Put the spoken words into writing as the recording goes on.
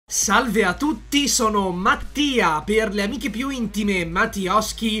Salve a tutti, sono Mattia, per le amiche più intime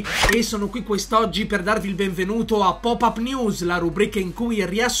Mattioschi, e sono qui quest'oggi per darvi il benvenuto a Pop-Up News, la rubrica in cui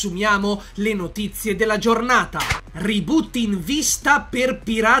riassumiamo le notizie della giornata. Reboot in vista per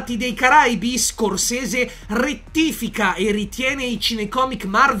Pirati dei Caraibi, Scorsese rettifica e ritiene i cinecomic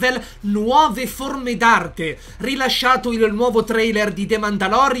Marvel nuove forme d'arte. Rilasciato il nuovo trailer di The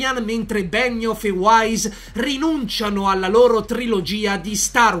Mandalorian, mentre Benioff e Weiss rinunciano alla loro trilogia di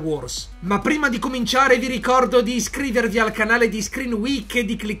Star Wars. Ma prima di cominciare vi ricordo di iscrivervi al canale di ScreenWeek e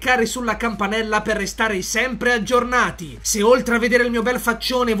di cliccare sulla campanella per restare sempre aggiornati. Se oltre a vedere il mio bel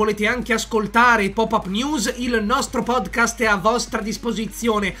faccione volete anche ascoltare Pop-Up News, il nostro podcast è a vostra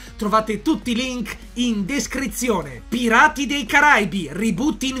disposizione. Trovate tutti i link in descrizione. Pirati dei Caraibi,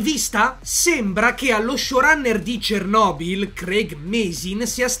 reboot in vista? Sembra che allo showrunner di Chernobyl, Craig Mazin,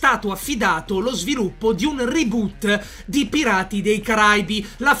 sia stato affidato lo sviluppo di un reboot di Pirati dei Caraibi,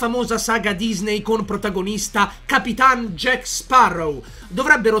 la famosa saga Disney con protagonista Capitan Jack Sparrow.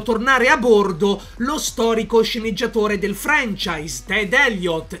 Dovrebbero tornare a bordo lo storico sceneggiatore del franchise Ted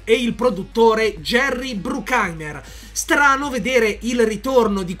Elliott e il produttore Jerry Bruckheimer. Strano vedere il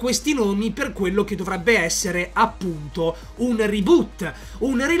ritorno di questi nomi per quello che dovrebbe essere appunto un reboot,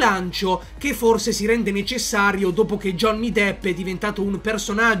 un rilancio che forse si rende necessario dopo che Johnny Depp è diventato un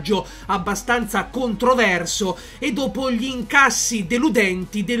personaggio abbastanza controverso e dopo gli incassi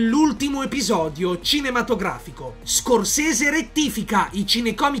deludenti dell'ultimo episodio cinematografico. Scorsese rettifica: i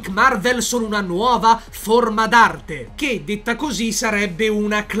cinecomic Marvel sono una nuova forma d'arte, che detta così sarebbe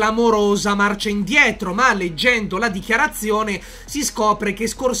una clamorosa marcia indietro, ma leggendo la dichiarazione si scopre che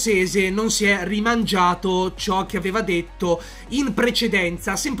Scorsese non si è rimangiato ciò che aveva detto in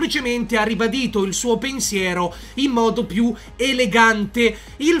precedenza, semplicemente ha ribadito il suo pensiero in modo più elegante.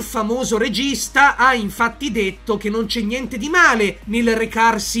 Il famoso regista ha infatti detto che non c'è niente di male nel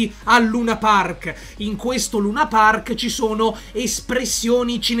recarsi al Luna Park. In questo Luna Park ci sono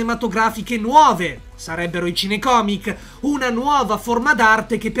espressioni cinematografiche nuove, sarebbero i cinecomic, una nuova forma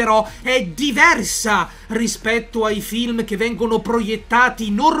d'arte che però è diversa rispetto ai film che vengono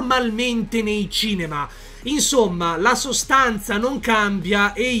proiettati normalmente nei cinema. Insomma, la sostanza non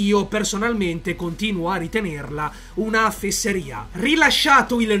cambia e io personalmente continuo a ritenerla una fesseria.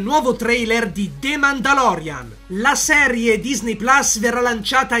 Rilasciato il nuovo trailer di The Mandalorian. La serie Disney Plus verrà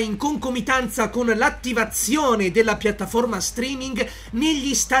lanciata in concomitanza con l'attivazione della piattaforma streaming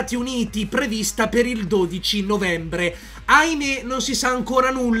negli Stati Uniti, prevista per il 12 novembre. Ahimè, non si sa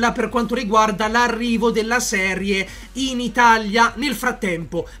ancora nulla per quanto riguarda l'arrivo della serie in Italia. Nel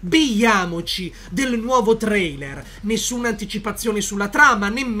frattempo, beviamoci del nuovo trailer. Nessuna anticipazione sulla trama,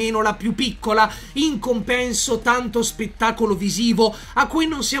 nemmeno la più piccola. In compenso, tanto spettacolo visivo a cui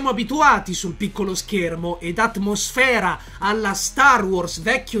non siamo abituati sul piccolo schermo ed atmosfera alla Star Wars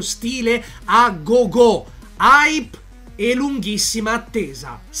vecchio stile a go-go. Hype e lunghissima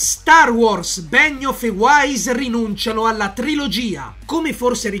attesa. Star Wars, Benioff e Weiss rinunciano alla trilogia. Come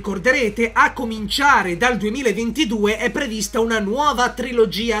forse ricorderete, a cominciare dal 2022 è prevista una nuova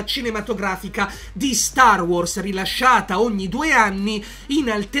trilogia cinematografica di Star Wars, rilasciata ogni 2 anni in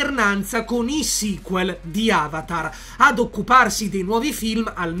alternanza con i sequel di Avatar. Ad occuparsi dei nuovi film,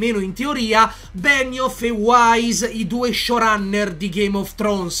 almeno in teoria, Benioff e Weiss, i due showrunner di Game of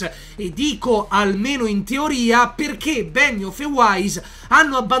Thrones. E dico almeno in teoria perché Benioff e Weiss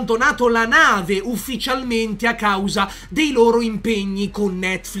hanno abbandonato la nave ufficialmente a causa dei loro impegni con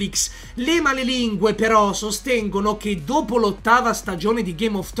Netflix. Le malelingue però sostengono che dopo l'8ª stagione di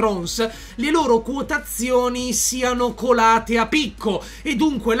Game of Thrones le loro quotazioni siano colate a picco e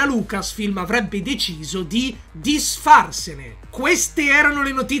dunque la Lucasfilm avrebbe deciso di disfarsene. Queste erano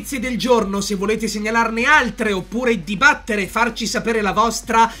le notizie del giorno. Se volete segnalarne altre oppure dibattere e farci sapere la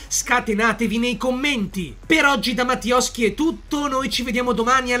vostra, scatenatevi nei commenti. Per oggi da Mattioschi è tutto, noi ci vediamo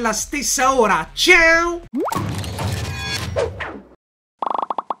domani alla stessa ora. Ciao!